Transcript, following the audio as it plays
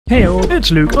Heyo,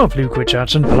 it's Luke of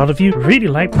LukeRichARTson. A lot of you really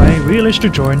like my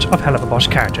realistic drawings of Hell of a Boss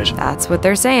characters. That's what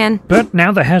they're saying. But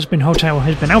now that Hazbin Hotel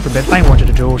has been out a bit, I wanted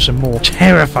to draw some more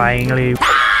terrifyingly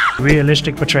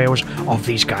realistic portrayals of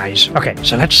these guys. Okay,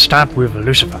 so let's start with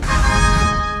Lucifer.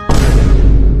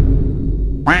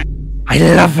 I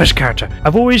love this character.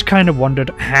 I've always kind of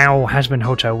wondered how Hazbin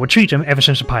Hotel would treat him ever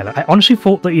since the pilot. I honestly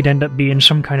thought that he'd end up being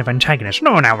some kind of antagonist.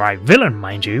 Not an outright villain,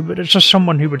 mind you, but it's just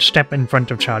someone who would step in front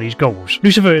of Charlie's goals.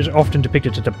 Lucifer is often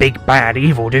depicted as the big, bad,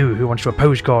 evil dude who wants to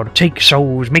oppose God, take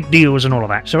souls, make deals and all of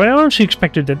that. So I honestly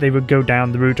expected that they would go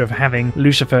down the route of having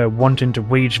Lucifer wanting to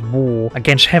wage war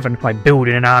against heaven by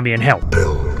building an army in hell.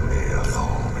 Build me an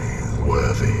army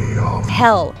worthy of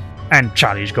hell. And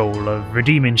Charlie's goal of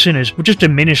redeeming sinners would just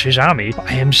diminish his army. But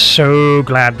I am so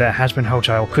glad that Hazbin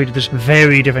Hotel created this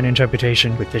very different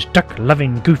interpretation with this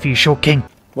duck-loving, goofy, short king.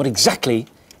 What exactly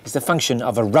is the function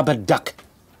of a rubber duck?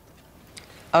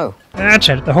 Oh. That's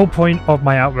it. The whole point of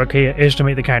my artwork here is to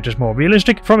make the characters more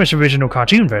realistic from its original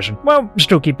cartoon version, while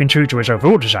still keeping true to its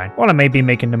overall design. While I may be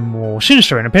making them more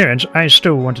sinister in appearance, I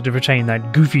still wanted to retain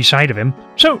that goofy side of him,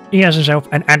 so he has himself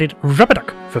an added rubber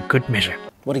duck for good measure.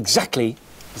 What exactly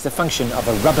is the function of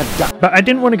a rubber duck? But I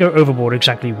didn't want to go overboard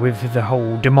exactly with the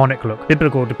whole demonic look.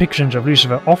 Biblical depictions of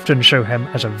Lucifer often show him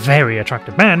as a very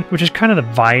attractive man, which is kind of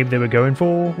the vibe they were going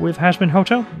for with Hazbin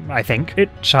Hotel, I think.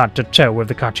 It's hard to tell with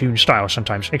the cartoon style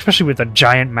sometimes, especially with a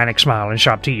giant manic smile and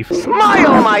sharp teeth.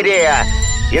 Smile, my dear!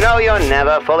 You know you're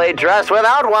never fully dressed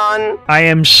without one! I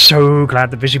am so glad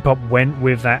that VisiPop went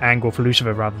with that angle for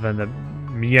Lucifer rather than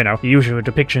the usual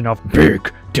depiction of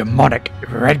big, demonic,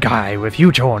 red guy with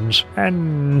huge horns,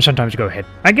 and sometimes go ahead.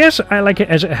 I guess I like it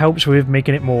as it helps with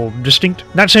making it more distinct.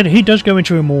 That said, he does go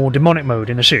into a more demonic mode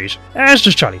in the series, as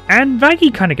does Charlie, and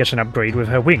Vaggie kind of gets an upgrade with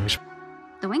her wings.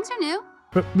 The wings are new.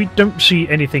 But we don't see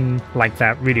anything like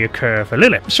that really occur for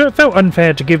Lilith, so it felt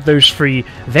unfair to give those three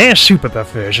their super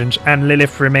buff versions and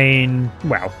Lilith remain,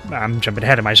 well, I'm jumping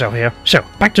ahead of myself here. So,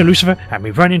 back to Lucifer, and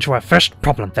we run into our first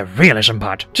problem, the realism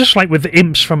part. Just like with the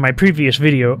imps from my previous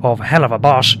video of Hell of a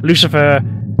Boss, Lucifer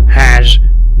has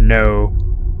no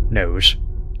nose.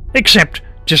 Except,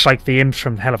 just like the imps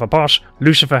from Hell of a Boss,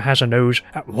 Lucifer has a nose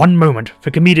at one moment for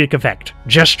comedic effect.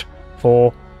 Just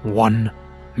for one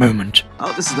moment.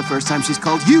 Oh, this is the first time she's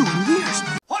called you in years.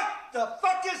 What the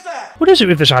fuck is that? What is it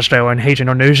with this art style and hating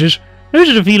on noses?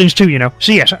 Noses are feelings too, you know.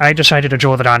 So yes, I decided to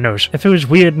draw the darn nose. It feels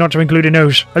weird not to include a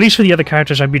nose. At least for the other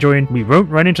characters I'd be drawing, we won't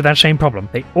run into that same problem.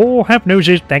 They all have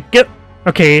noses that go...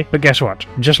 Okay, but guess what?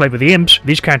 Just like with the imps,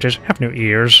 these characters have no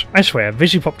ears. I swear,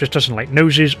 VisiPop just doesn't like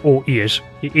noses or ears.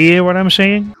 You hear what I'm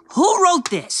saying? Who wrote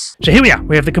this? So here we are.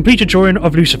 We have the completed drawing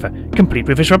of Lucifer, complete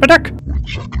with his rubber duck.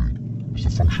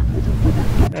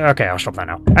 Okay, I'll stop that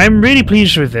now. I'm really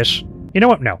pleased with this. You know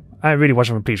what? No, I really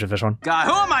wasn't pleased with this one. God,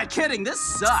 who am I kidding? This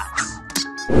sucks.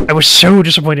 I was so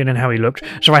disappointed in how he looked,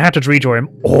 so I had to redraw him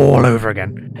all over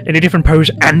again. In a different pose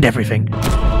and everything.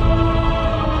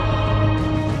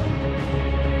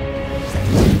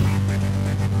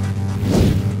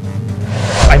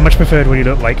 I much preferred what he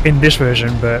looked like in this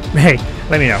version, but hey,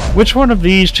 let me know. Which one of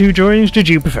these two drawings did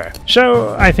you prefer?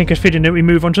 So, I think it's fitting that we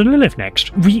move on to Lilith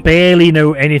next. We barely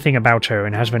know anything about her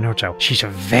in Hazbin Hotel. She's a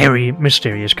very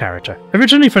mysterious character.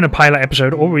 Originally from the pilot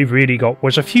episode, all we really got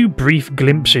was a few brief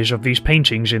glimpses of these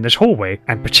paintings in this hallway,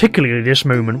 and particularly this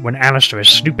moment when Alistair is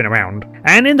snooping around.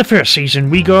 And in the first season,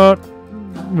 we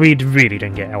really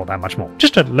didn't get all that much more.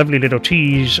 Just a lovely little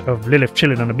tease of Lilith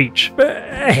chilling on the beach. But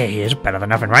hey, it's better than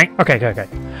nothing, right? Okay.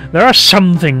 There are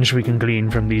some things we can glean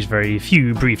from these very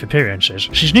few brief appearances.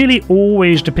 She's nearly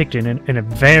always depicted in a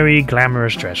very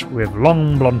glamorous dress with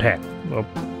long blonde hair, or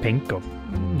pink, or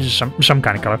some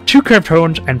kind of colour, two curved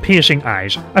horns and piercing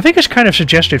eyes. I think it's kind of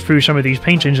suggested through some of these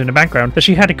paintings in the background that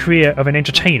she had a career of an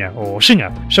entertainer or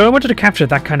singer, so I wanted to capture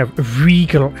that kind of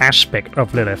regal aspect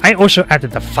of Lilith. I also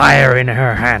added the fire in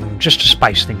her hand just to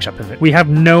spice things up a bit. We have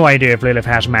no idea if Lilith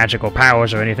has magical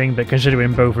powers or anything, but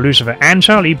considering both Lucifer and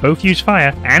Charlie both use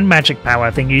fire and magic power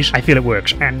thingies, I feel it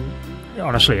works, and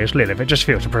honestly, it's Lilith, it just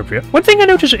feels appropriate. One thing I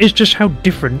noticed is just how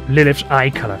different Lilith's eye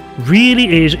colour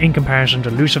really is in comparison to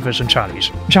Lucifer's and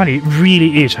Charlie's. Charlie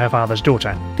really is her father's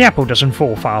daughter. The apple doesn't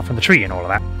fall far from the tree and all of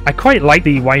that. I quite like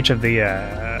the white of the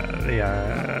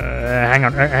hang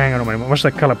on a moment, what's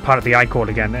the colour part of the eye called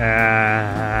again?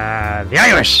 The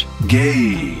iris!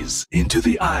 Gaze into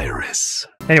the iris.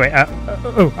 Anyway,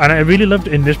 and I really loved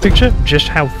in this picture just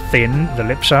how thin the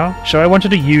lips are, so I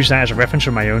wanted to use that as a reference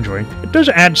for my own drawing. It does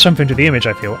add something to the image,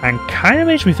 I feel, and kind of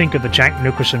makes me think of the Jack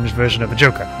Nicholson's version of the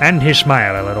Joker, and his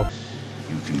smile a little.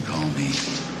 You can call me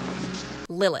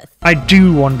Lilith. I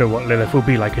do wonder what Lilith will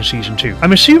be like in Season 2.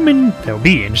 I'm assuming they'll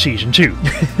be in Season 2.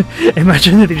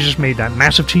 Imagine that they just made that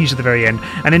massive tease at the very end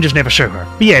and then just never show her.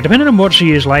 But yeah, depending on what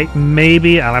she is like,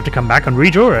 maybe I'll have to come back and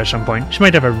redraw her at some point. She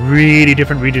might have a really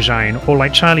different redesign, or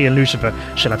like Charlie and Lucifer,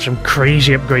 she'll have some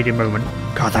crazy upgraded moment.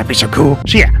 God, that'd be so cool.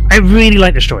 So yeah, I really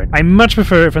like this drawing. I much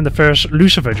prefer it from the first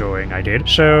Lucifer drawing I did,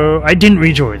 so I didn't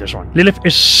redraw this one. Lilith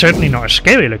is certainly not as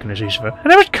scary looking as Lucifer, and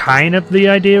that was kind of the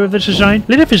idea of this design.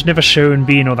 Lilith is never shown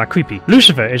being all that creepy.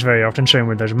 Lucifer is very often shown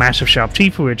with those massive sharp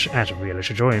teeth, which, as a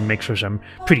realistic drawing, makes for some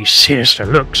pretty sinister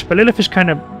looks, but Lilith is kind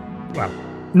of, well,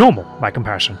 normal by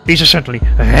comparison. These are certainly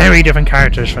very different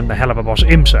characters from the hell of a boss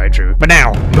imps I drew. But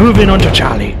now, moving on to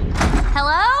Charlie.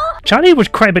 Hello? Charlie was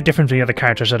quite a bit different from the other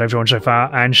characters that I've drawn so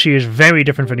far, and she is very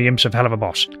different from the imps of Hell of a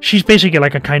Boss. She's basically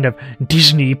like a kind of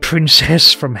Disney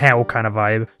princess from hell kind of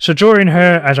vibe, so drawing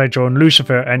her as I drawn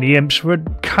Lucifer and the imps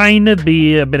would kind of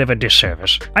be a bit of a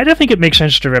disservice. I don't think it makes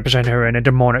sense to represent her in a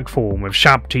demonic form with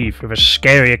sharp teeth, with a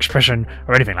scary expression,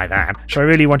 or anything like that, so I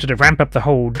really wanted to ramp up the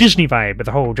whole Disney vibe with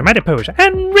the whole dramatic pose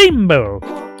and rainbow.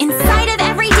 Inside of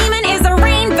every demon is a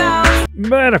rainbow!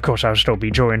 But of course I'll still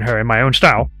be drawing her in my own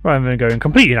style, rather than going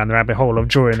completely down the rabbit hole of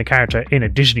drawing the character in a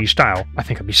Disney style. I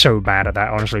think I'd be so bad at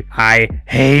that, honestly. I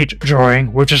hate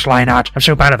drawing with just line art. I'm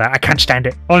so bad at that, I can't stand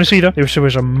it. Honestly though, this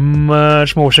was a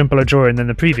much more simpler drawing than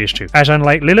the previous two. As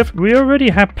unlike Lilith, we already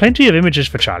have plenty of images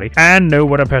for Charlie, and know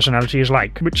what her personality is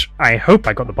like, which I hope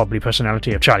I got the bubbly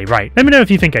personality of Charlie right. Let me know if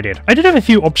you think I did. I did have a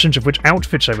few options of which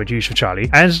outfits I would use for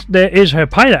Charlie, as there is her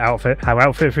pilot outfit, her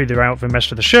outfit through the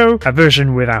rest of the show, a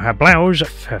version without her blouse,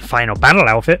 her final battle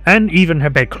outfit, and even her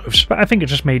bedclothes. But I think it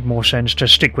just made more sense to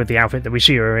stick with the outfit that we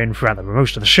see her in throughout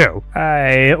most of the show.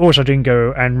 I also didn't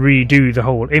go and redo the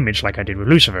whole image like I did with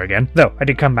Lucifer again, though I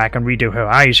did come back and redo her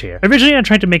eyes here. Originally I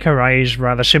tried to make her eyes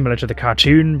rather similar to the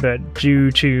cartoon, but due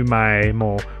to my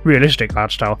more realistic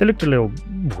art style, they looked a little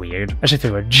weird, as if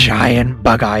they were giant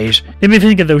bug eyes. Let me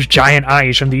think of those giant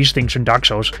eyes from these things from Dark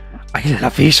Souls. I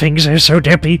love these things, they're so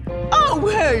dippy. Oh,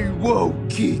 hey, whoa,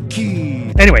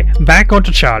 Kiki. Anyway, back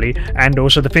onto Charlie, and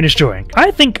also the finished drawing. I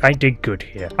think I did good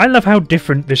here. I love how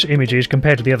different this image is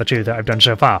compared to the other two that I've done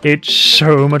so far. It's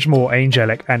so much more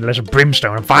angelic and less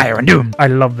brimstone and fire and doom. I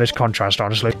love this contrast,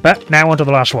 honestly. But now onto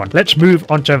the last one. Let's move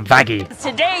on to Vaggie.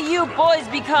 Today you boys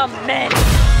become men.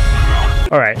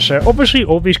 Alright, so obviously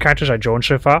all these characters I've drawn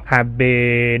so far have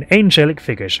been angelic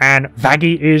figures, and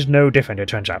Vaggie is no different, it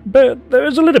turns out. But there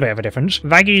is a little bit of a difference.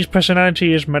 Vaggie's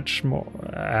personality is much more...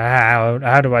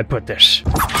 how do I put this?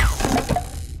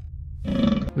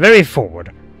 Very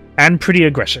forward. And pretty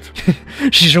aggressive.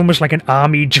 She's almost like an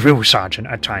army drill sergeant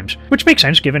at times, which makes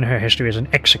sense given her history as an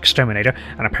ex-exterminator,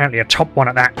 and apparently a top one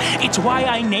at that. It's why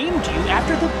I named you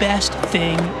after the best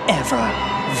thing ever,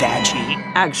 Vaggie.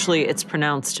 Actually, it's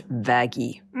pronounced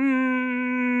Vaggie.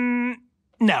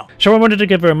 No. So I wanted to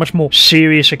give her a much more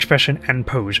serious expression and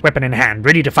pose. Weapon in hand,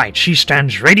 ready to fight. She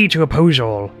stands ready to oppose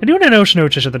all. Anyone else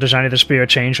notice that the design of the spear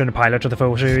changed from the pilot to the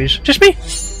full series? Just me?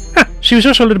 Huh. She was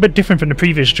also a little bit different from the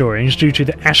previous drawings due to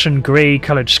the ashen grey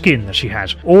coloured skin that she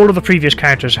has. All of the previous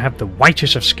characters have the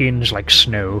whitest of skins like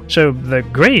snow, so the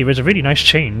grey was a really nice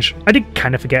change. I did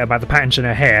kind of forget about the patterns in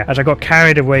her hair, as I got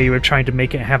carried away with trying to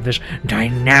make it have this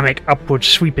dynamic upward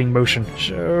sweeping motion,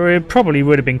 so it probably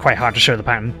would have been quite hard to show the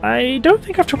pattern. I don't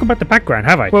think I've talked about the background,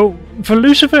 have I? Well, for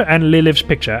Lucifer and Lilith's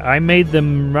picture, I made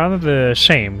them rather the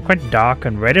same, quite dark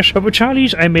and reddish, but with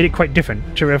Charlie's I made it quite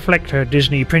different, to reflect her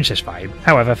Disney princess vibe.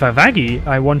 However, for Vaggie,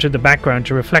 I wanted the background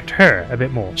to reflect her a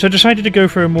bit more, so I decided to go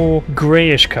for a more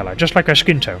greyish colour, just like her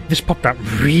skin tone. This popped out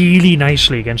really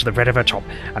nicely against the red of her top,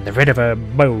 and the red of her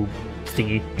bow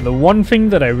thingy. The one thing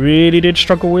that I really did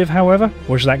struggle with, however,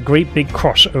 was that great big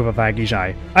cross over Vaggie's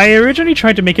eye. I originally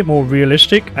tried to make it more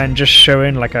realistic and just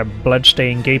showing like a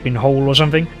bloodstained gaping hole or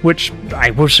something, which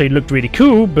I will say looked really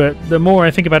cool, but the more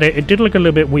I think about it, it did look a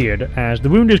little bit weird, as the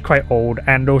wound is quite old,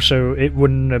 and also it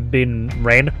wouldn't have been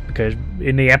red, because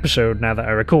in the episode, now that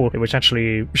I recall, it was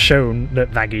actually shown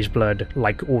that Vaggie's blood,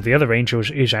 like all the other angels,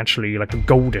 is actually like a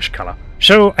goldish colour.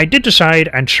 So I did decide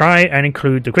and try and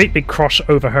include the great big cross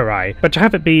over her eye, but to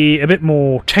have it be a bit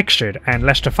more textured and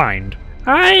less defined.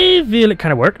 I feel it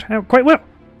kind of worked out quite well.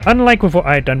 Unlike with what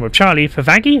I had done with Charlie, for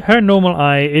Vaggie, her normal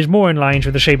eye is more in line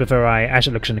with the shape of her eye as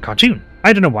it looks in the cartoon.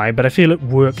 I don't know why, but I feel it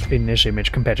worked in this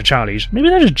image compared to Charlie's. Maybe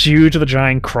that is due to the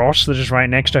giant cross that is right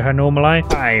next to her normal eye?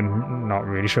 I'm not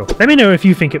really sure. Let me know if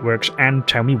you think it works and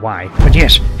tell me why. But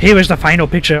yes, here is the final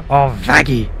picture of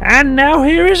Vaggie. And now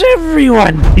here is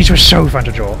everyone! These were so fun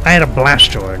to draw. I had a blast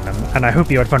drawing them, and I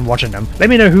hope you had fun watching them. Let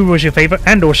me know who was your favourite,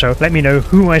 and also let me know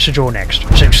who I should draw next.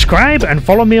 Subscribe and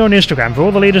follow me on Instagram for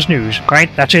all the latest news. Right,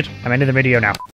 that's it. I'm ending the video now.